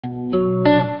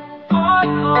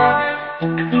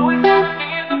It's always got me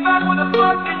in the back with a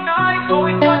fucking knife.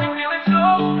 Always got me feeling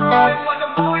so right, like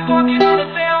I'm always walking on the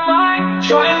damn line,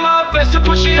 trying my best to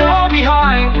push it all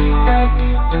behind.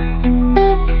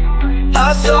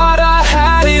 I thought I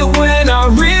had it when I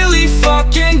really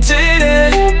fucking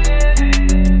didn't,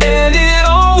 and it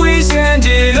always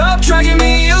ended up dragging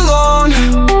me along.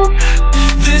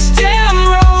 This damn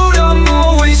road, I'm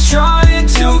always trying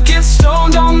to get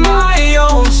stoned on my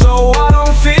own, so I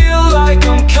don't feel like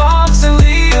I'm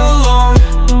constantly alone.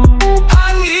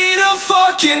 I need a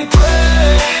fucking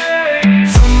break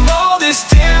from all this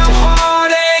damn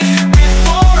heartache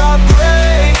before I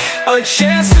break. A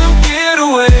chance to get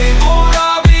away, or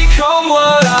I become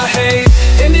what I hate.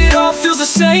 And it all feels the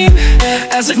same,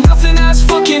 as if nothing has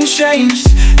fucking changed.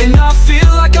 And I feel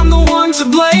like I'm the one to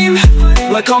blame,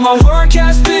 like all my work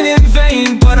has been in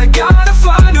vain. But I gotta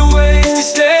find a way to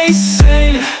stay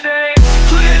sane.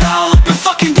 Put it all up and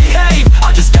fucking behave.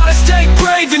 I just gotta stay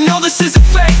brave and know this isn't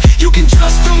fake. You can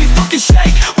just feel me fucking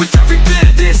shake with every bit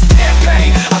of this damn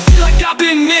pain. I feel like I've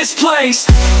been misplaced.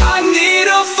 I need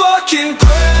a fucking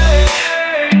break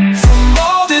from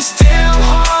all this damn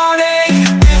heartache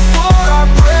before I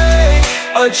break.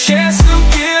 A chance to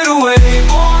get away,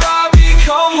 or I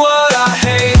become what I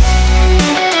hate.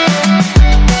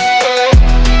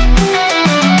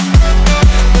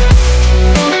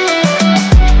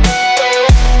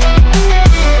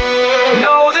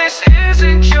 No, this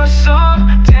isn't just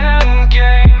some damn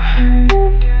game,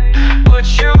 but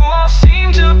you all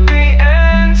seem to be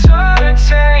entertained,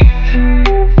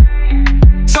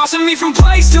 tossing me from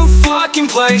place to fucking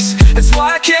place. That's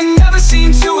why I can never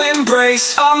seem to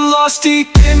embrace. I'm lost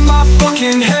deep in my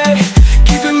fucking head,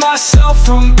 keeping myself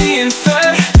from being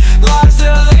fed. Lies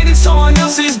that are laid in someone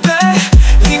else's bed,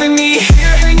 leaving me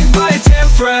here hanging by a damn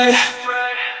thread.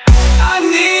 I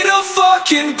need a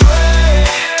fucking break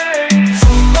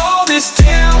from all this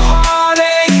damn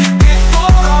heartache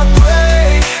before I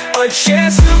break. A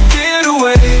chance to get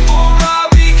away, or I